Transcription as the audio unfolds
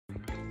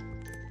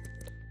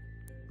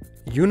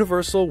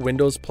Universal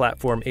Windows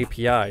Platform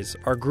APIs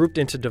are grouped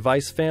into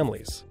device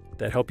families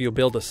that help you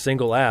build a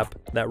single app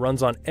that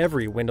runs on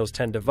every Windows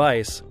 10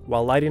 device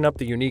while lighting up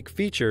the unique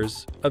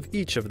features of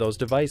each of those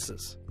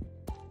devices.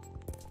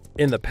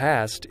 In the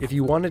past, if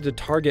you wanted to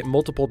target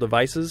multiple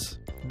devices,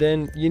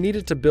 then you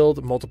needed to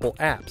build multiple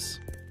apps.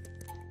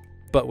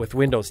 But with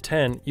Windows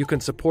 10, you can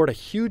support a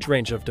huge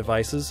range of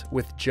devices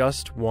with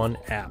just one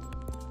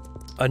app.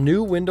 A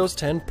new Windows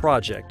 10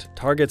 project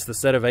targets the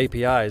set of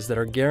APIs that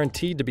are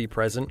guaranteed to be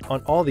present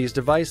on all these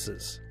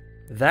devices.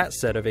 That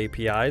set of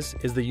APIs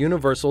is the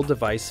Universal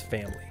Device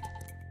Family.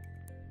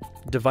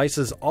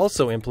 Devices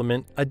also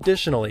implement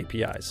additional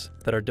APIs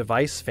that are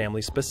device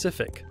family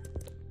specific.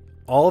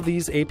 All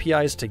these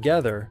APIs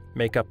together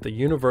make up the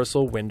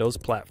Universal Windows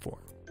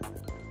Platform.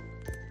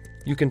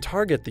 You can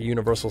target the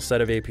universal set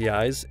of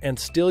APIs and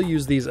still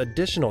use these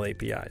additional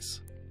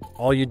APIs.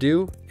 All you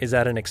do is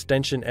add an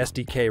extension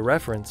SDK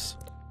reference,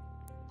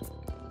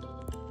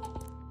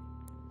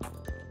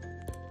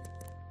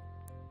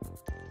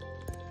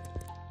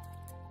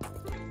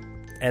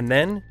 and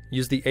then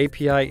use the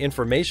API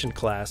information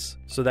class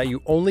so that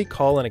you only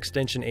call an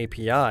extension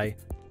API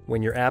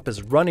when your app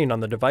is running on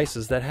the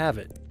devices that have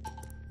it.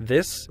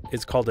 This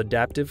is called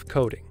adaptive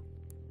coding.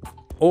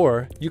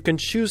 Or you can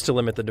choose to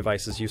limit the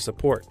devices you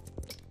support.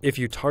 If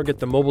you target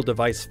the mobile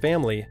device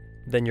family,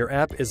 then your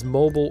app is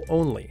mobile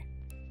only.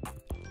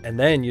 And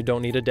then you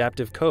don't need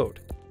adaptive code.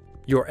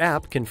 Your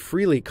app can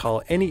freely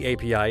call any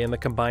API in the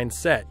combined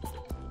set,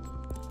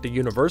 the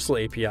universal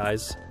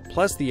APIs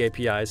plus the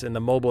APIs in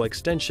the mobile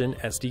extension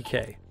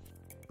SDK.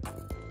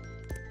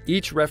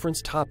 Each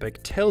reference topic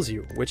tells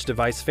you which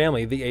device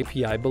family the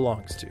API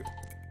belongs to.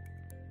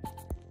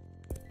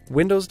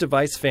 Windows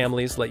device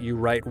families let you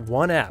write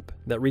one app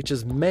that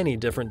reaches many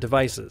different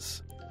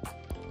devices.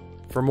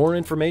 For more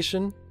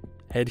information,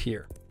 head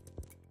here.